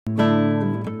皆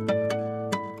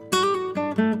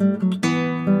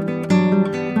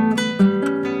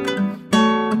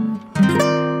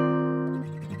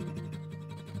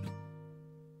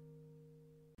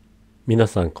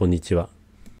さんこんにちは。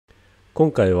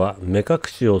今回は目隠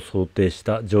しを想定し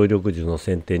た常緑樹の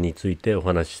剪定についてお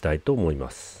話ししたいと思いま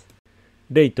す。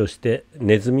例として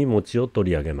ネズミ餅を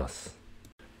取り上げます。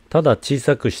ただ小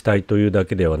さくしたいというだ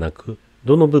けではなく、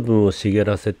どの部分を茂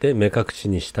らせて目隠し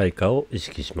にしたいかを意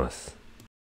識します。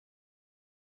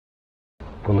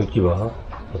この木は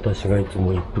私がいつ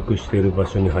も一服している場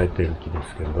所に生えている木で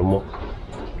すけれども、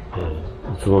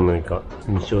いつの間にか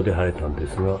未生で生えたんで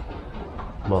すが、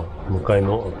向かい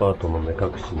のアパートの目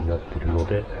隠しになっているの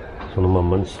で、そのまん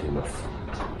まにしています。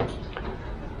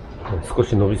少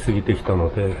し伸びすぎてきた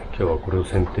ので、今日はこれを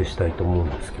剪定したいと思うん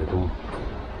ですけれども、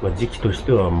時期とし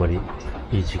てはあんまり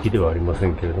いい時期ではありませ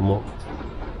んけれども、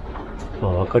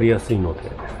分かりやすいの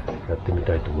でやってみ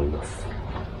たいと思います。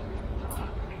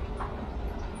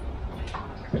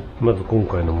まず今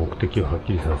回の目的をはっ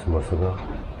きりさせますが、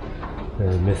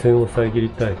目線を遮り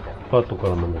たい、アパートか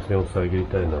らの目線を遮り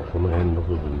たいのはこの辺の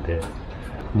部分で、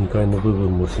2階の部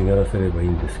分も茂らせればいい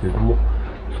んですけれども、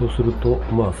そうすると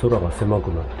空が狭く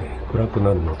なって暗く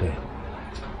なるので、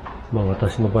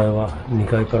私の場合は2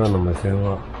階からの目線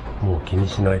はもう気に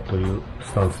しないという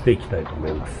スタンスでいきたいと思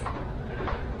います。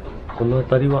この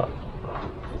辺りは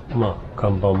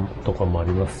看板とかもあ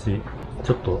りますし、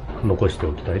ちょっと残して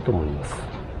おきたいと思います。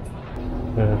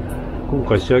今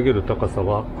回仕上げる高さ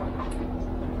は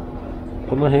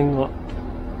この辺が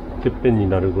てっぺんに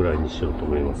なるぐらいにしようと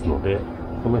思いますので、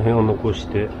この辺を残し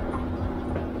て、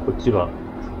こっちはこ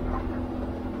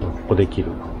こで切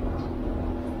る、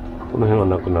この辺は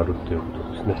なくなるというこ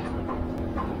とですね。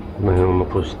この辺を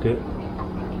残して、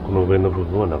この上の部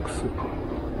分はなくす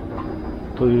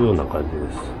というような感じで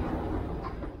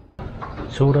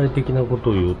す。将来的なこ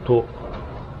とを言うと、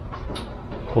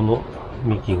この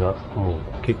幹がもう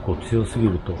結構強すぎ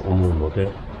ると思うの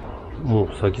で、もう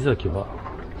先々は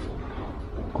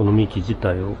この幹自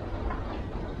体を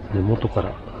根元か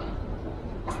ら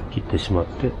切ってしまっ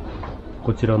て、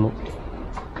こちらの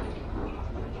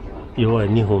弱い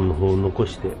2本の方を残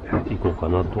していこうか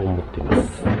なと思っていま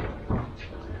す。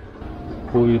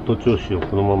こういう徒長枝を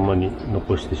このままに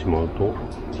残してしまうと、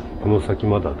この先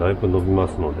まだだいぶ伸びま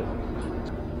すので、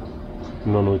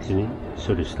今のうちに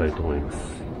処理したいと思います。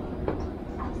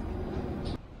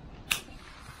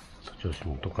徒長枝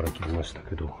元から切りました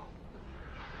けど、こ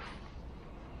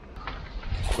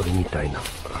れみたいな、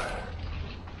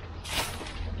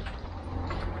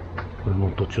これ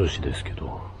も徒長枝ですけ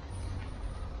ど、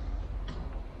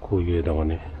こういう枝が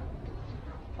ね、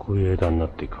こういう枝になっ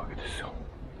ていくわけですよ。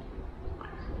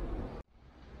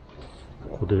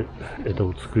ここで枝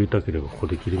を作りたければここ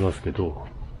で切りますけど、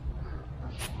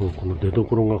もうこの出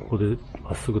所がここで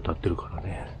まっすぐ立ってるから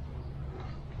ね、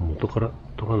元から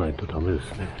取らないとダメで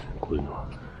すね、こういうのは。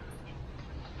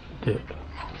で、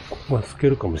ここが透け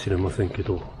るかもしれませんけ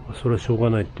ど、それはしょう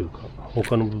がないっていうか、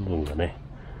他の部分がね、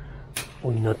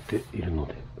補っているの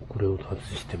で、これを外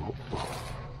しても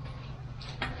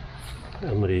あ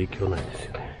んまり影響ないです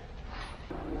よね。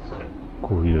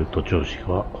こういう徒長枝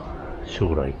は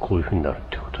将来こういう風になるっ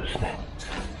ていうことですね。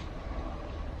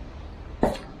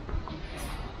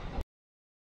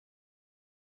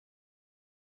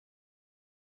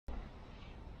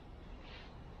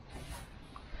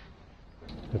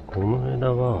でこの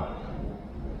枝は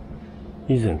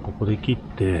以前ここで切っ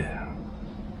て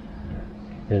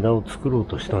枝を作ろう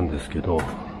としたんですけど、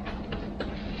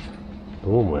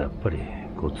どうもやっぱり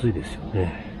ごついですよ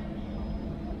ね。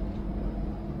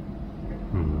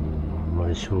あんま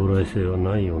り将来性は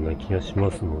ないような気がしま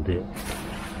すので、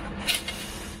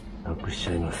なくしち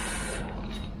ゃいます。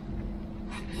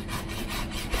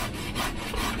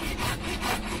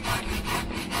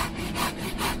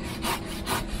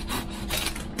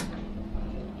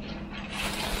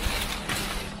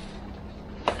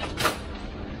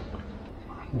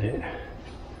で、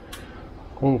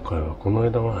今回はこの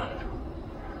枝は、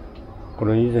こ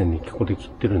れ以前にここで切っ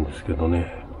てるんですけど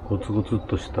ね、ゴツゴツっ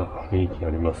とした雰囲気が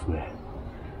ありますね。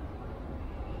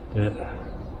で、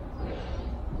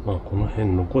この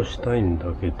辺残したいん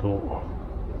だけど、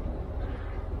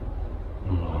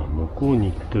向こう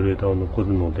に行ってる枝は残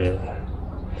るので、こ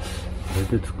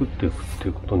れで作っていくってい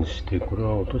うことにして、これ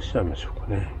は落としちゃいましょうか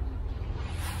ね。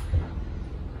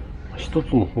一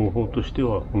つの方法として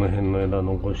は、この辺の枝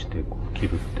残してこう切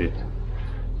るって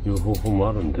いう方法も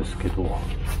あるんですけど、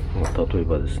例え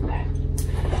ばですね、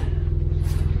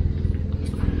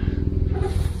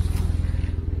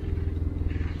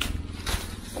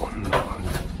こんな感じ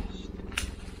にして、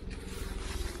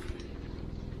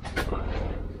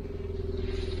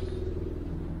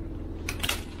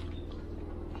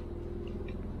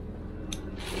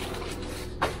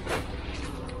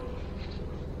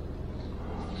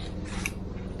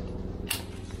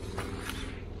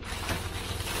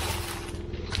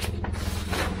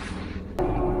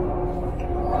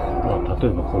例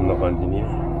えばこんな感じにね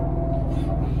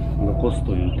残す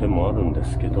という手もあるんで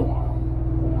すけど、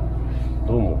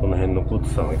どうもこの辺のご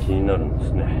つさが気になるんで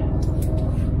すね。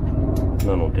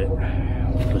なので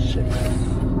落としちゃいます。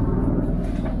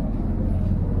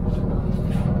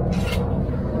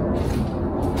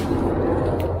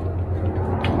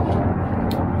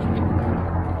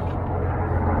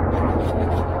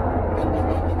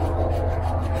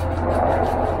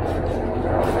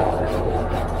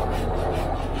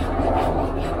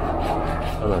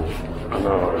かなり穴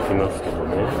が開きますけど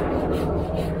ね。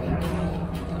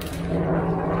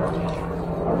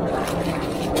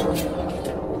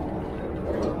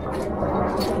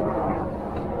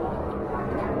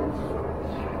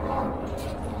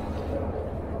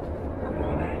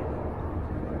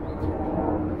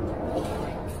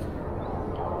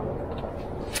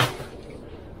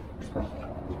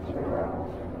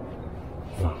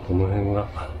この辺が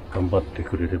頑張って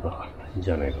くれればいいんじ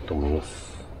ゃないかと思いま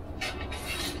す。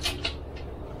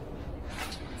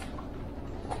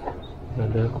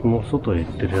で、この外へ行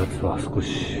ってるやつは少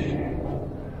し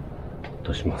落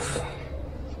とします。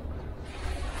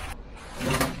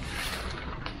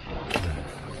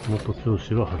この徒長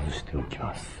枝は外しておき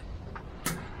ます。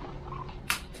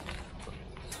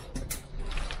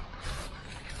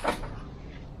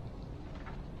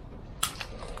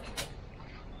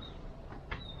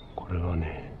これは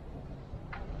ね、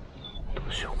ど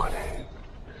うしようかね。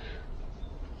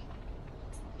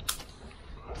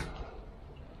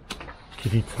切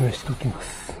り詰めしときま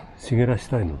す。茂らし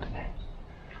たいのでね。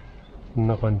こん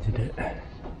な感じで。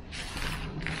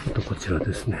あとこちら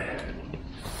ですね。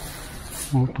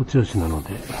もう徒長枝なので、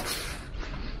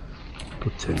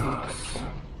取っちゃいます。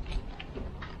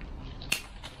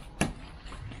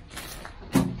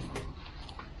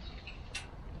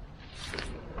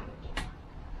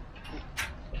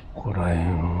ここら辺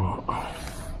は、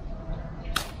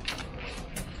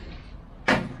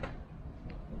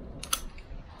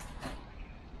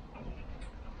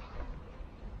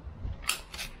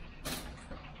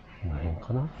この辺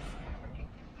かな。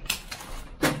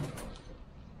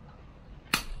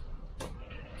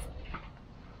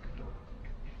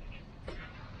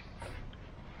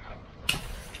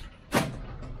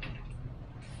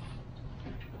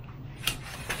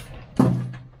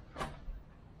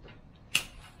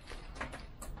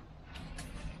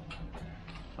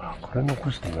これ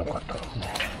残してもよかったの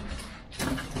ね。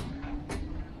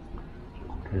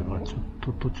これはちょっ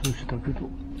と徒長枝だけど。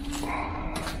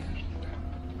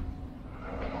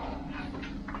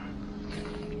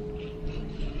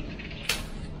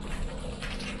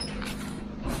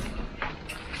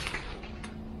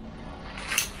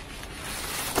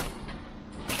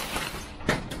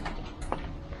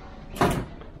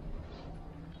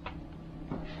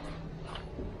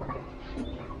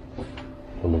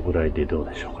このぐらいでどう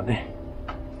でしょうかね。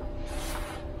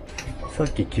さっ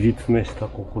き切り詰めした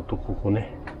こことここ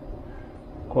ね。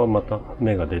ここはまた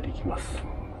芽が出てきます。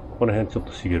この辺ちょっ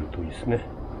と茂るといいですね。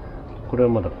これは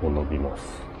まだこう伸びます。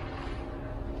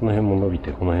この辺も伸び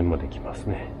てこの辺まで来ます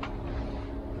ね。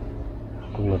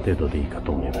こんな程度でいいか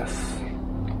と思います。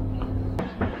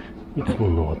いつも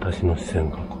の私の視線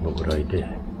がこのぐらいで、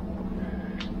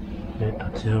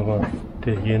立ち上がっ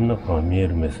て家の中が見え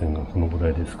る目線がこのぐら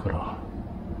いですから、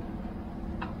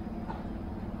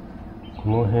こ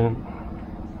の辺、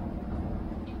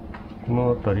この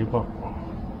辺りは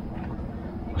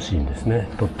欲しいんですね。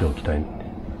取っておきたいんで。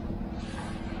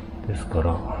ですか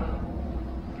ら、こ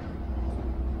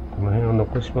の辺は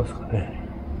残しますかね。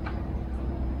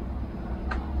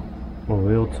もう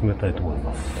上を詰めたいと思い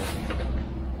ます。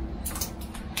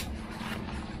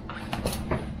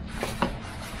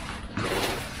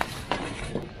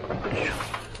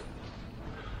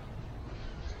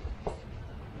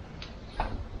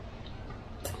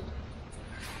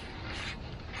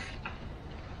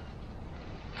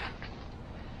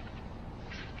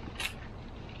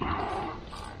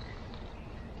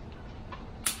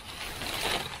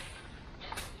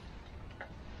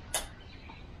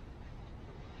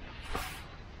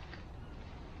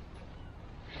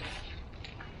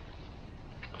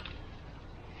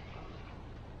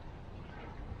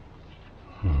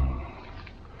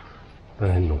こ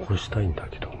の辺残したいんだ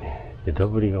けどね。枝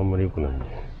ぶりがあんまり良くないんで、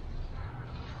こ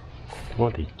こ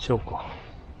までいっちゃおうか。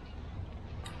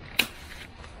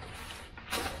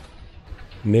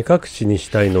目隠しに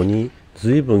したいのに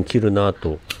随分切るなぁ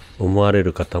と思われ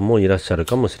る方もいらっしゃる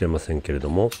かもしれませんけれど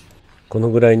も、こ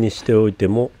のぐらいにしておいて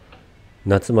も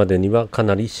夏までにはか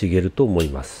なり茂ると思い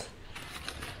ます。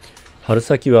春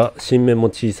先は新芽も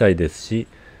小さいですし、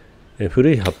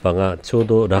古い葉っぱがちょう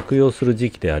ど落葉する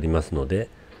時期でありますので、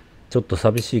ちょっと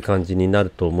寂しい感じになる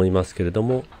と思いますけれど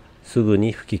も、すぐ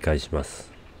に吹き返しま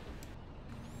す。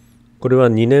これ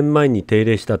は2年前に手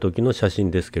入れした時の写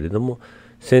真ですけれども、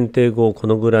剪定後こ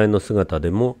のぐらいの姿で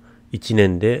も1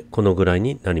年でこのぐらい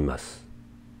になります。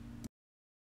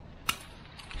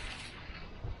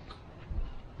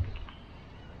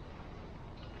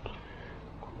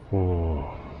こ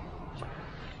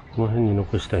の辺に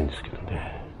残したいんですけど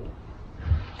ね。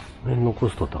この辺残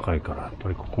すと高いから、やっぱ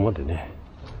りここまでね。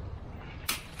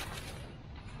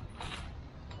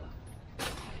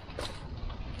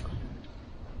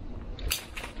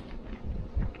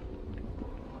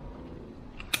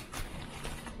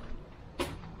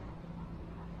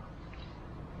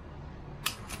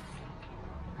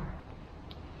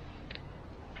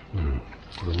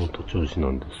これも徒長枝な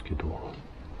んですけど、こ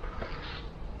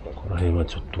こら辺は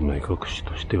ちょっと目隠し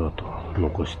としてはと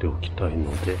残しておきたいの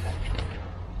で、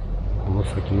この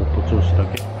先の徒長枝だ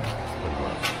け取り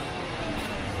ます。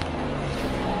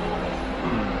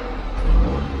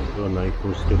これは内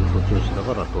向している徒長枝だ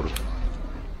から取る。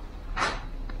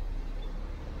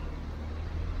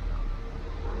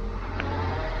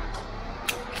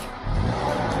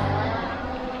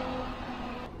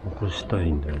残した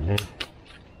いんだよね。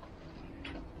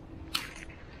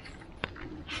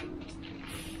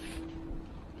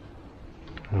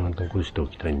残してお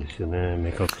きたいんですよね、目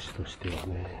隠しとしては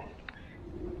ね。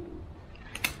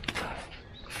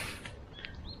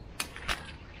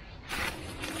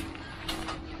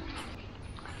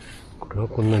これは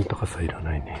こんなに高さいら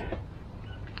ないね。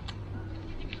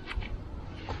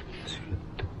こっちや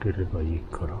ってくれればいい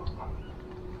から。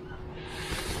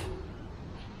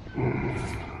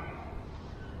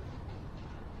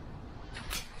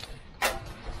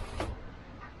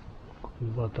こ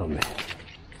れはダメ。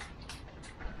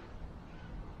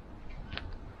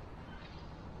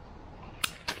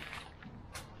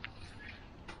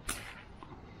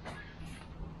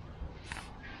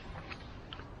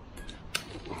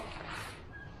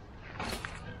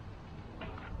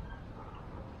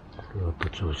これは徒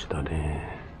長枝だ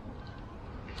ね。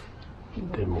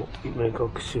でも目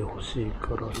隠し欲しい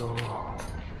からな。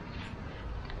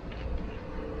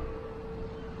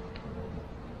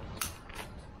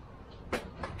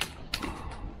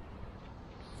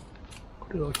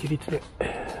これは切り詰め。ち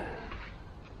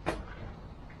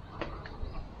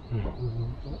ょっ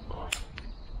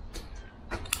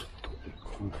と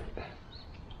込んで。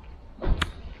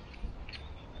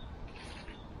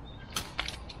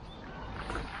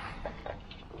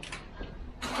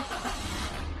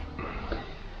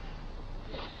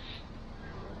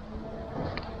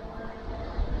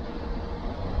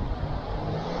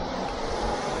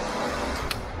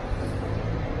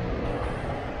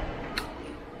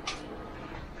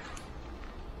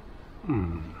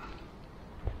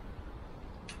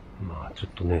まあちょっ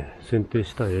とね、剪定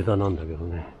した枝なんだけど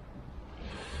ね、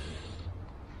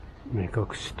目隠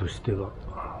しとしては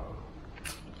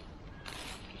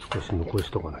少し残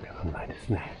しとかなきゃなんないです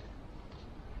ね。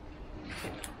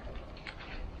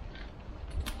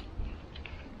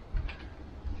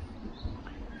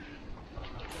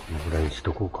このぐらいにし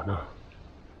とこうかな。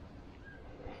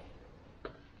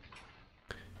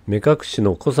目隠し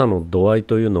の濃さの度合い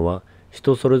というのは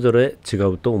人それぞれ違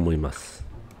うと思います。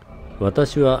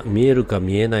私は見えるか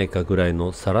見えないかぐらい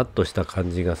のさらっとした感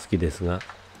じが好きですが、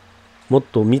もっ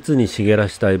と密に茂ら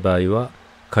したい場合は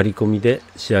刈り込みで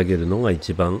仕上げるのが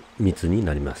一番密に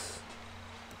なります。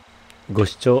ご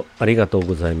視聴ありがとう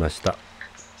ございました。